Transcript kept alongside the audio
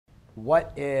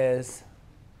what is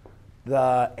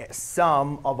the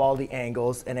sum of all the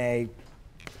angles in a,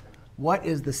 what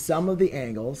is the sum of the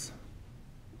angles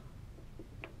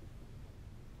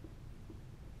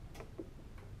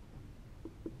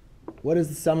what is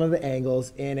the sum of the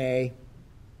angles in a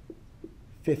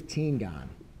 15-gon?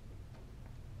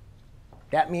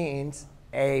 That means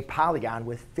a polygon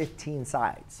with 15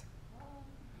 sides.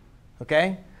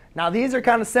 Okay? Now, these are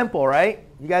kind of simple, right?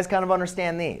 You guys kind of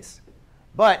understand these.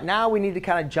 But now we need to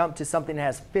kind of jump to something that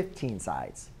has 15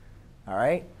 sides. All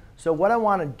right? So what I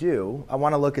want to do, I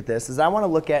want to look at this, is I want to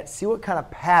look at, see what kind of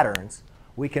patterns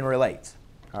we can relate.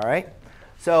 All right?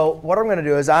 So what I'm going to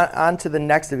do is on to the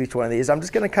next of each one of these. I'm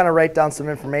just going to kind of write down some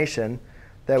information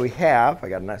that we have. I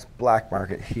got a nice black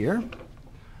market here.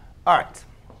 All right.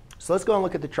 So let's go and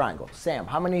look at the triangle. Sam,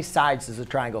 how many sides does a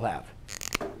triangle have?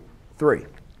 3.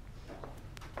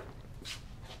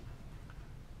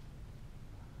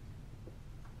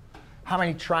 How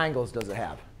many triangles does it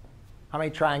have? How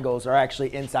many triangles are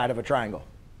actually inside of a triangle?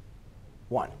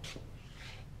 1.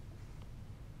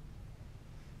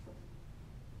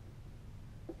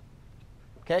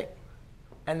 OK?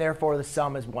 And therefore, the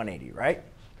sum is 180, right?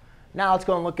 Now let's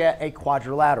go and look at a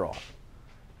quadrilateral.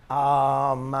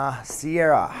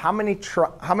 Sierra, how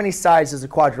many sides does a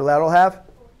quadrilateral have?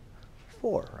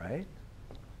 4, right?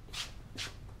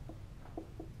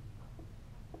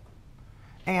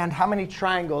 And how many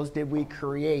triangles did we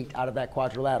create out of that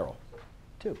quadrilateral?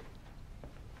 2.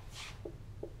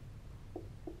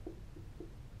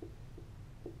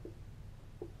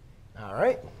 All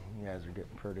right. You guys are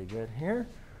getting pretty good here.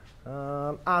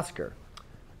 Oscar,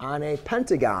 on a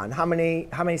pentagon, how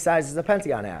many sides does a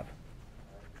pentagon have?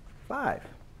 5.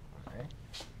 Okay.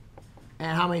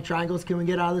 And how many triangles can we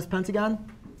get out of this pentagon?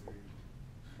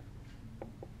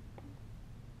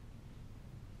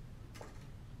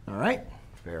 All right.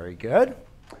 Very good.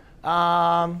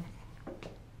 Camilla,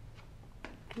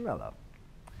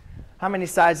 how many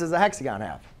sides does a hexagon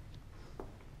have?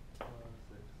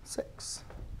 6.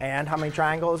 And how many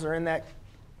triangles are in that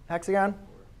hexagon?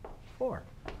 4.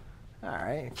 All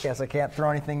right. Guess I can't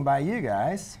throw anything by you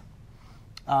guys.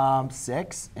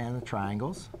 6 and the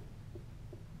triangles.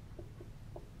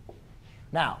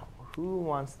 Now, who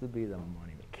wants to be the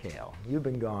money? Kale. You've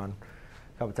been gone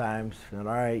a couple times. All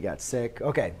right, you got sick.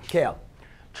 OK, Kale.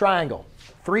 Triangle,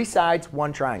 3 sides,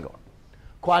 1 triangle.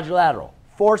 Quadrilateral,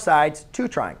 4 sides, 2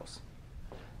 triangles.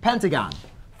 Pentagon,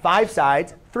 5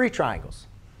 sides, 3 triangles.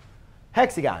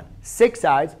 Hexagon, 6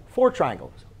 sides, 4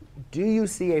 triangles. Do you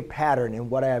see a pattern in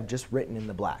what I have just written in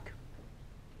the black?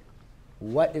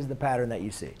 What is the pattern that you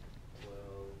see?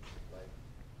 Well, like,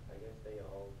 I guess they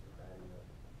all add up.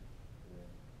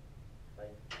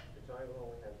 Like, the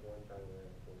triangle only has 1 triangle and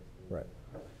 4 Right.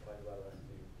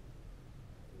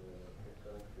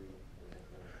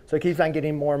 So So it keeps on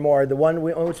getting more and more. The one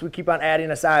once we keep on adding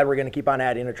a side, we're going to keep on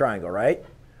adding a triangle, right?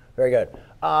 Very good.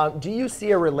 Do you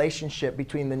see a relationship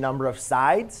between the number of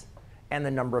sides and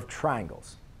the number of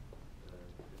triangles?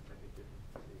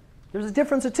 There's a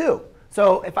difference of 2.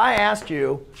 So if I asked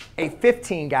you a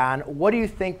 15-gon, what do you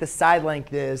think the side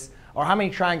length is? Or how many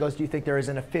triangles do you think there is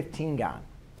in a 15-gon?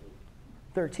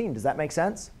 13. Does that make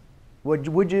sense?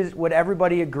 Would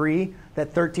everybody agree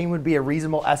that 13 would be a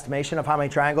reasonable estimation of how many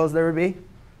triangles there would be?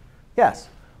 Yes.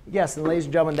 Yes, and ladies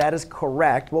and gentlemen, that is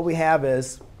correct. What we have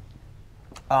is,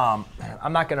 I'm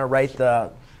not going to write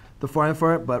the formula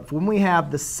for it, but when we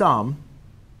have the sum,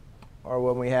 or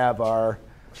when we have our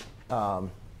the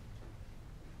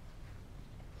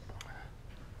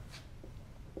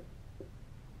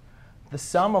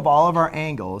sum of all of our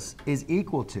angles is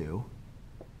equal to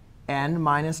n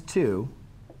minus 2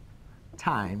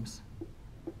 times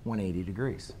 180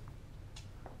 degrees.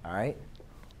 All right?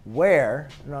 Where,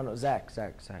 no, Zach.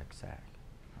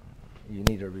 You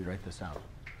need to rewrite this out.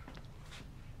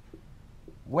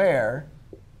 Where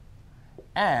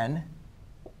n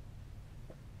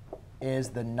is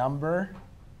the number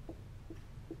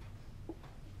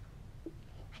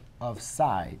of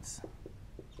sides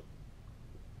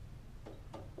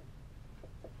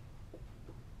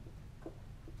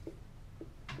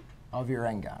of your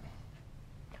n-gon.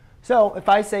 So if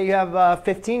I say you have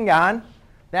 15-gon,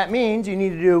 that means you need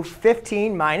to do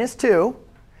 15 minus 2,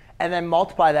 and then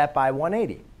multiply that by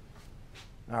 180.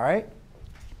 All right?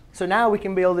 So now we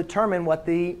can be able to determine what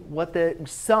the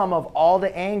sum of all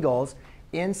the angles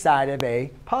inside of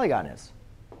a polygon is,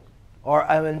 or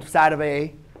inside of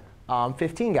a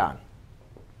 15-gon.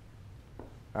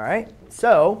 All right?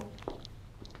 So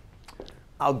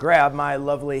I'll grab my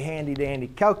lovely handy-dandy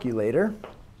calculator,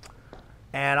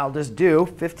 and I'll just do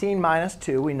 15 minus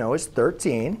 2, we know is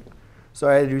 13. So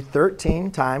I do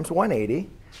 13 times 180.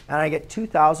 and I get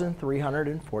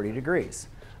 2,340 degrees.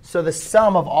 So the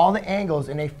sum of all the angles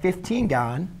in a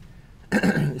 15-gon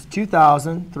is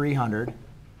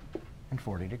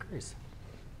 2,340 degrees.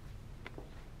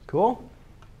 Cool?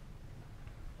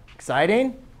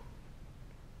 Exciting?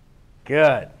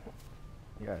 Good.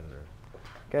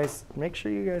 Guys, make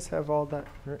sure you guys have all that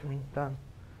written down.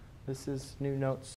 This is new notes.